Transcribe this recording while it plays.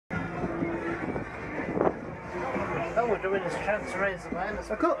all we're doing is trying to raise awareness.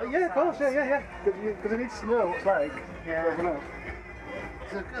 Yeah, of course, yeah. Because it needs to know what it's like. Yeah.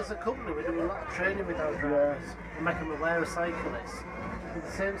 So as a company, we do a lot of training with our drivers. We make them aware of cyclists. In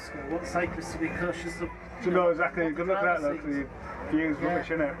the same school, we want cyclists to be cautious of... To know exactly, good look at that, look, the views rubbish,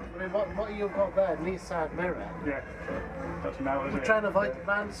 innit? I mean, what you've got there, knee side mirror. Yeah. That's now, isn't it? We're trying to avoid the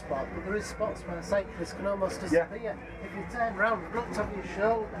blind spot, but there is spots where cyclists can almost disappear. If you turn round and look top of your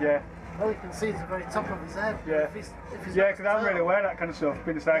shoulder, all you can see is the very top of his head. Yeah, because I'm really aware of that kind of stuff,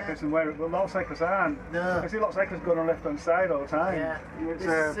 being a cyclist and wearing it, but a lot of cyclists aren't. No. I see a lot of cyclists going on left hand side all the time. Yeah, it's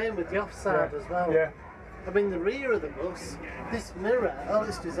the same with the offside as well. Yeah. I mean, the rear of the bus, this mirror, all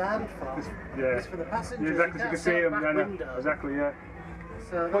it's designed for is for the passengers. Exactly, you can see them, exactly, yeah.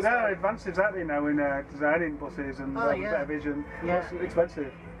 So but there are advances, aren't they, now in designing buses and better vision. Yeah. It's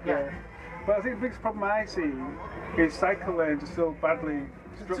expensive. Yeah. But I think the biggest problem I see is cycle lanes are still badly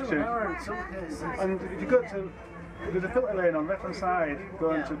structured. And if you go to, there's a filter lane on the left hand side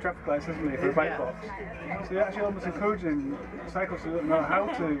going to traffic lights, isn't there, for a bike box. So you're actually almost encouraging cyclists who don't know how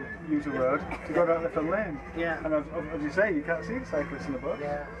to use the road to go down the left hand lane. Yeah. And as you say, you can't see the cyclists in the book.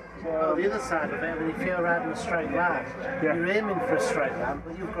 Yeah. Well, the other side of it, I mean, if you're riding a straight line, you're aiming for a straight line,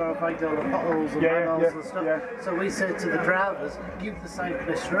 but you've got to avoid all the potholes and manholes and stuff. So we say to the drivers, give the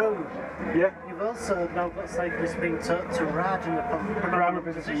cyclists room. Yeah. You've also now got cyclists being taught to ride in a primary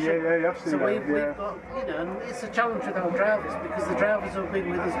position. Yeah, absolutely. So we've got, and it's a challenge with our drivers, because the drivers who have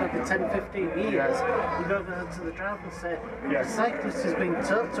been with us maybe 10, 15 years, you go over to the driver and say, the cyclist has been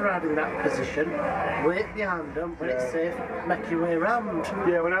taught to ride in that position, wait behind them, when it's safe, make your way around.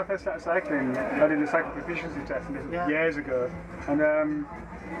 Yeah, when I first started cycling, I did a cycle proficiency test, and this was years ago, and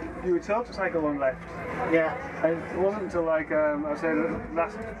you were told to cycle on left. Yeah. And it wasn't until like, I'd say the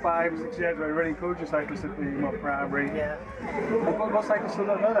last 5 or 6 years where I really encouraged cyclists to be more primary. Yeah. And most cyclists still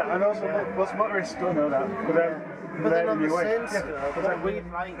don't know that, and also most motorists don't know that. But then on the same scale, what we'd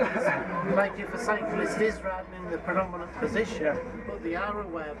like if a cyclist is riding in the predominant position, but they are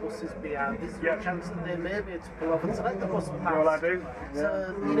aware buses behind, there's a chance that they may be able to pull over to let the bus pass. Well, I do.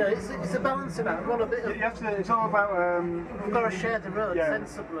 So, it's a balancing act. We want a bit of... It's all about... we've got to share the road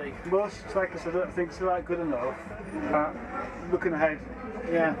sensibly. Most cyclists, I don't think, still aren't good enough at looking ahead,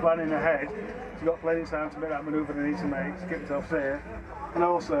 planning ahead. So you've got plenty of time to make that manoeuvre they need to make to keep yourself safe. And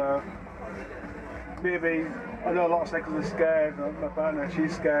also, maybe, I know a lot of cyclists are scared. My partner,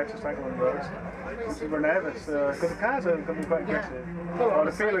 she's scared to cycle on the roads. We're nervous because the cars are going to be quite aggressive. Well,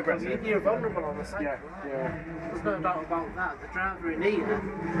 they feel aggressive. You're vulnerable on the cycle. Yeah. There's no doubt about that. The driver in here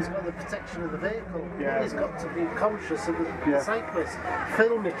has got the protection of the vehicle. He's got to be conscious of the cyclist.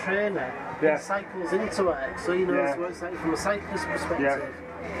 Phil, my trainer, he cycles into it, so he knows what it's like from a cyclist perspective.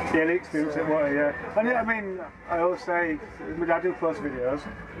 Yeah, the experience it was, And I mean, I always say, I do close videos,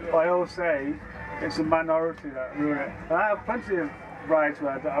 but I always say it's a minority that ruin it. And I have plenty of rides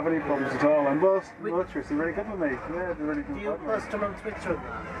where I don't have any problems at all, and most motorists are really good with me. Yeah, they're really good. Do you post them on Twitter and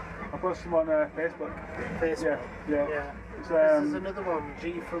that? I post them on Facebook. Facebook? Yeah. This is another one,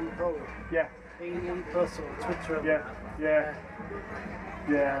 G from Hull. Yeah. He posts them on Twitter and that.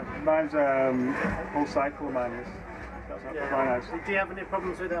 Yeah, mine's Hull Cycle, mine is. That's quite nice. Do you have any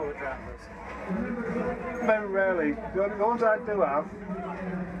problems with our drivers? Very rarely. The ones I do have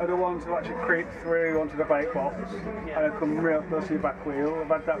are the ones who actually creep through onto the bike box and come real close to your back wheel. I've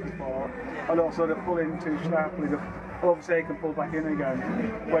had that before. And also they pull in too sharply, they overtake and pull back in again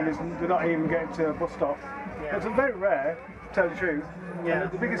when they're not even getting to a bus stop. It's very rare, to tell the truth.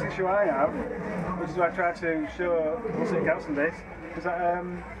 And the biggest issue I have, which is what I try to show bus city council this, is that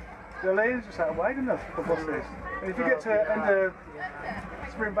the lanes just aren't wide enough for buses. And if you get to end of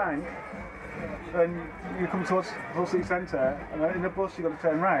Spring Bank, and you come towards Hull City Centre, and in the bus you've got to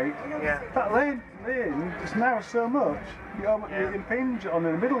turn right, that lane just narrows so much, you impinge on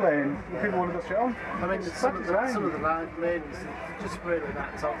the middle lane, and people want to go straight on. I mean, some of the lanes are just really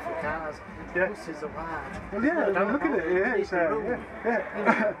backed up for cars. Buses are wide. Well, look at it,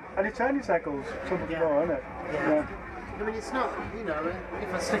 and you turn your cycles so much more, isn't it? I mean, it's not,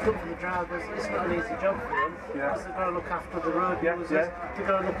 if I stick up for the drivers, it's not an easy job for them, because they've got to look after the road users, they've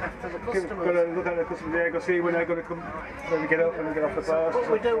got to look after the customers. Got to look at the customers, go see when they're going to come, when they get up and they get off the bus.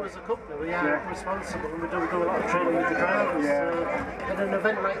 What we do as a company, we are responsible, and we do a lot of training with the drivers. So at an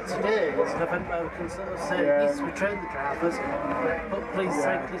event like today, it's an event where we can sort of say, yes, we train the drivers, but please,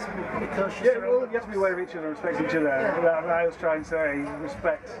 cyclists, be cautious. Yeah, well, you have to be aware of each other and respect each other. I always try and say,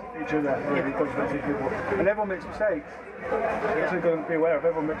 respect each other, really, respect people. And everyone makes mistakes. That's what you've got to be aware of.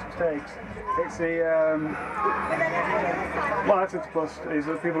 Everyone makes mistakes. It's the what I tend to post is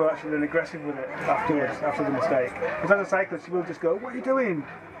that people are actually then aggressive with it afterwards, after the mistake. Because as a cyclist, you will just go, "What are you doing?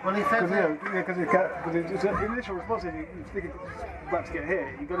 Well, if ever... Because it's an initial response, you think it's about to get hit,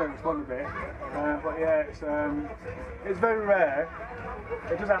 you've got to respond a bit. But yeah, it's very rare.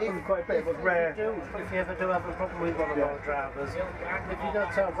 It does happen quite a bit, but rare. If you ever do have a problem with one of our drivers, if you go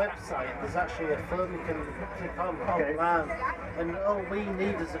to our website, there's actually a form you can click on online. And all we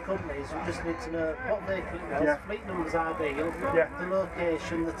need as a company is we just need to know what vehicle it was, fleet number's ideal, the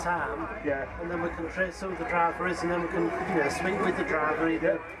location, the time, and then we can trace who the driver is, and then we can speak with the driver,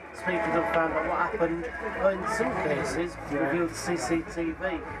 either speak with them, find out what happened, or in some cases review the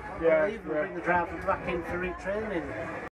CCTV, or even bring the driver back in for retraining.